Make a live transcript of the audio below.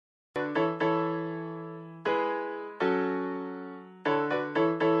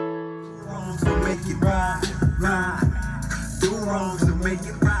it right, right. Do wrongs to make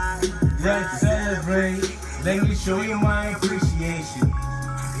it right. Let's celebrate. Let me show you my appreciation.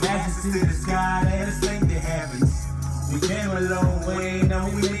 Glasses to the sky, let us thank the heavens. We came a long way, now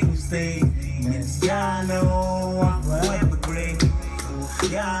we make mistakes. Yes, y'all know I'm forever grateful.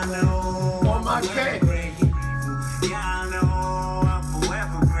 Y'all know I'm forever grateful. Y'all know I'm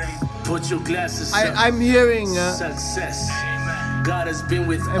forever grateful. Put your glasses I'm hearing success. God has been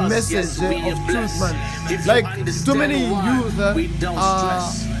with a us. message Yes, we of are truth, blessed. man. If Like you understand too many why, youth we don't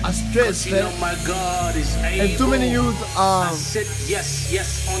stress. are stressed, You know my God is able. and too many youth I said yes,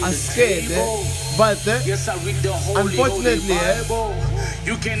 yes on are the scared. table. But Yes, I read the holy, unfortunately, holy Bible.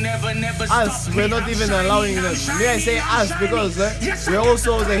 You can never us, stop we're me. not I'm even shining, allowing I'm them. shining, May I say I'm us shining. because Yes, we're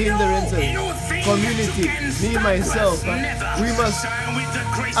also the I know. hindrances. You think Community, that you can me, stop myself, us? Never. we must Shine with the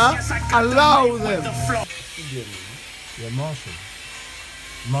grace. Yes, I got allow the mic with them. the flow. Yeah, Marshall.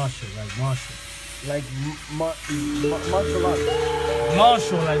 Marshall, like Marshall. Like martial arts.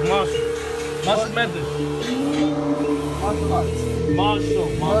 Marshall, like Marshall. Marshall Method. Martial arts. Marshall.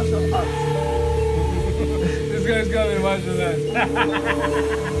 Martial arts. This guy's got me martial arts.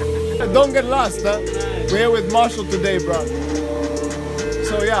 Don't get lost, huh? We're here with Marshall today, bro.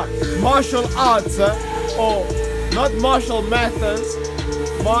 So yeah, martial arts, or not Marshall Mathers,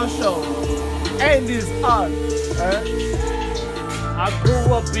 Marshall and his art. I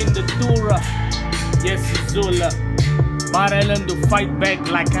grew up in the Dura, yes, Zula. But I learned to fight back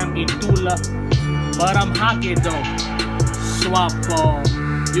like I'm in Tula. But I'm hockey though, swap ball.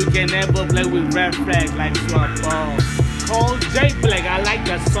 You can never play with red flag like swap ball. Call J Black, I like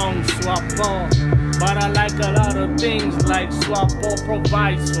that song swap ball. But I like a lot of things like swap ball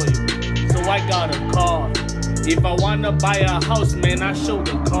provides for you. So I got a card. If I wanna buy a house, man, I show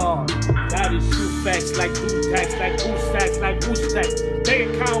the card. That is true facts, like dude tax, like boost tax, like boost tax. Their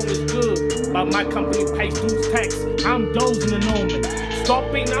account is good, but my company pays dues tax. I'm dozing in the moment,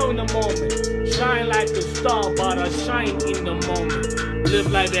 stopping now in the moment. Shine like a star, but I shine in the moment.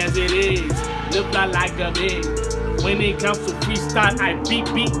 Live life as it is, live life like a big. When it comes to freestyle, I beat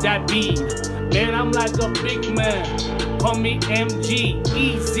that beat. Man, I'm like a big man. Call me MG,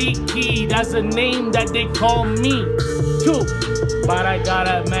 Easy Key. That's a name that they call me too. But I got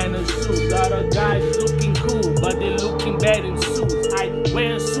a man in suit. Got a guys looking cool, but they looking bad in suits. I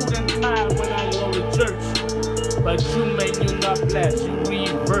wear a suit and tie when I go to church. But you man, you not blessed. You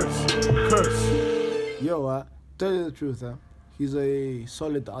reverse, curse. Yo, tell you the truth, he's a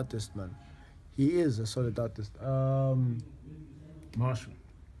solid artist, man. He is a solid artist. Marshall.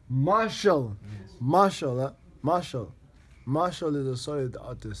 Marshall. Yes. Marshall is a solid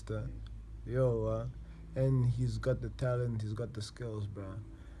artist. Yo, and he's got the talent, he's got the skills, bro.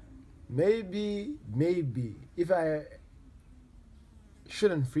 Maybe, if I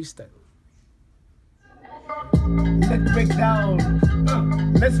shouldn't freestyle.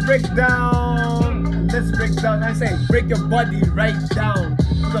 Let's break down. I say, break your body right down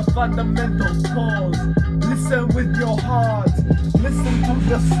to the fundamental cause. Listen with your heart. Listen to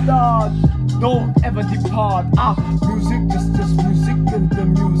the start. Don't ever depart. Music, just music, and the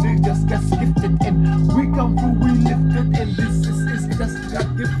music just gets gifted. And we come through, we lift it, and this is just got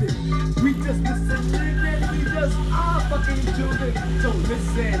gifted. We just listen, and we just fucking tuned it. So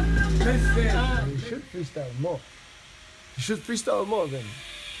listen. You should freestyle more. You should freestyle more then.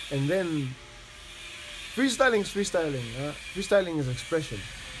 And then freestyling is freestyling. Freestyling is expression.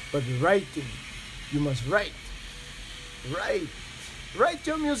 But writing, you must write. Write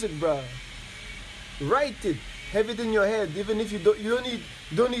your music, bruh. Write it. Have it in your head. Even if you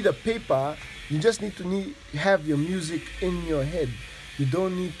don't need a paper. You just need to have your music in your head. You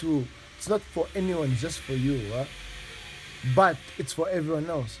don't need to. It's not for anyone. It's just for you. But it's for everyone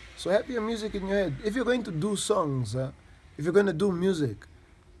else. So have your music in your head. If you're going to do songs, if you're going to do music,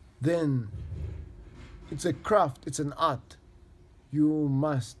 then it's a craft, it's an art. You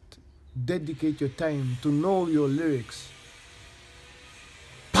must dedicate your time to know your lyrics.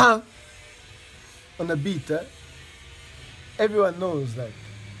 Pa! On a beat, everyone knows that.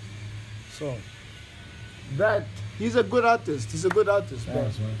 So, he's a good artist.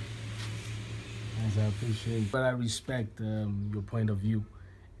 Thanks, man. Thanks, I appreciate it. But I respect your point of view.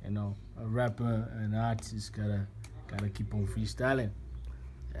 You know, a rapper, an artist gotta keep on freestyling.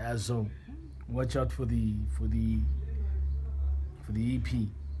 So watch out for the EP.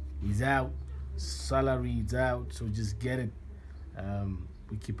 It's out. Salary is out. So just get it.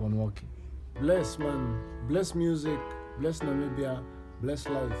 We keep on walking. Bless, man. Bless music. Bless Namibia. Bless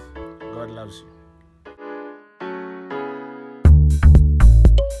life. God loves you.